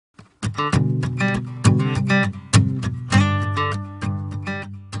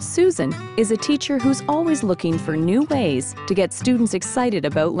Susan is a teacher who's always looking for new ways to get students excited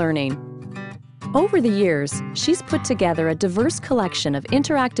about learning. Over the years, she's put together a diverse collection of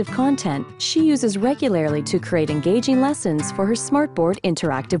interactive content she uses regularly to create engaging lessons for her SmartBoard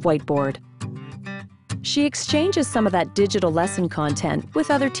interactive whiteboard. She exchanges some of that digital lesson content with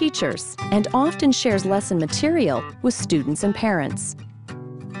other teachers and often shares lesson material with students and parents.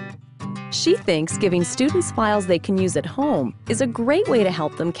 She thinks giving students files they can use at home is a great way to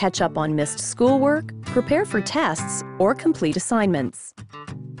help them catch up on missed schoolwork, prepare for tests, or complete assignments.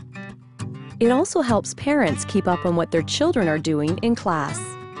 It also helps parents keep up on what their children are doing in class.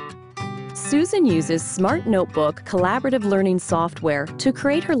 Susan uses Smart Notebook collaborative learning software to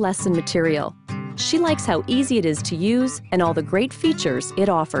create her lesson material. She likes how easy it is to use and all the great features it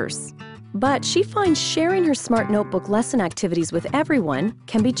offers. But she finds sharing her Smart Notebook lesson activities with everyone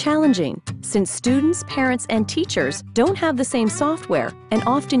can be challenging, since students, parents, and teachers don't have the same software and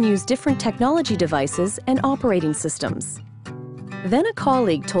often use different technology devices and operating systems. Then a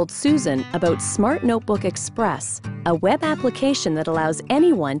colleague told Susan about Smart Notebook Express, a web application that allows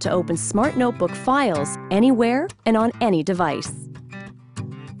anyone to open Smart Notebook files anywhere and on any device.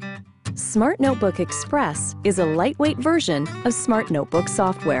 Smart Notebook Express is a lightweight version of Smart Notebook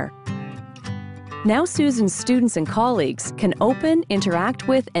software. Now Susan's students and colleagues can open, interact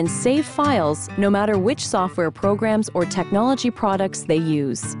with, and save files no matter which software programs or technology products they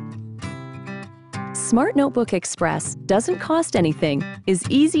use. Smart Notebook Express doesn't cost anything, is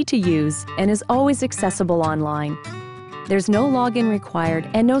easy to use, and is always accessible online. There's no login required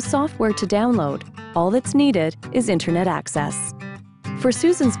and no software to download. All that's needed is internet access. For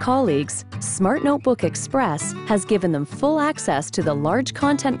Susan's colleagues, Smart Notebook Express has given them full access to the large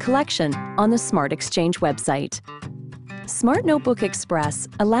content collection on the Smart Exchange website. Smart Notebook Express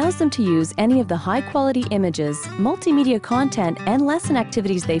allows them to use any of the high-quality images, multimedia content, and lesson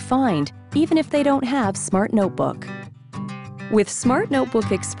activities they find, even if they don't have Smart Notebook. With Smart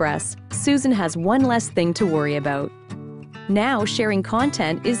Notebook Express, Susan has one less thing to worry about. Now sharing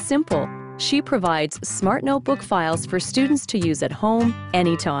content is simple. She provides Smart Notebook files for students to use at home,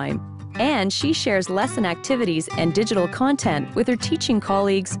 anytime. And she shares lesson activities and digital content with her teaching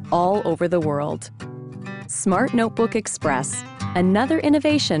colleagues all over the world. Smart Notebook Express, another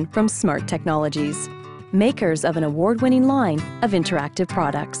innovation from Smart Technologies, makers of an award-winning line of interactive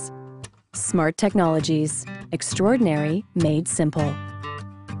products. Smart Technologies, extraordinary made simple.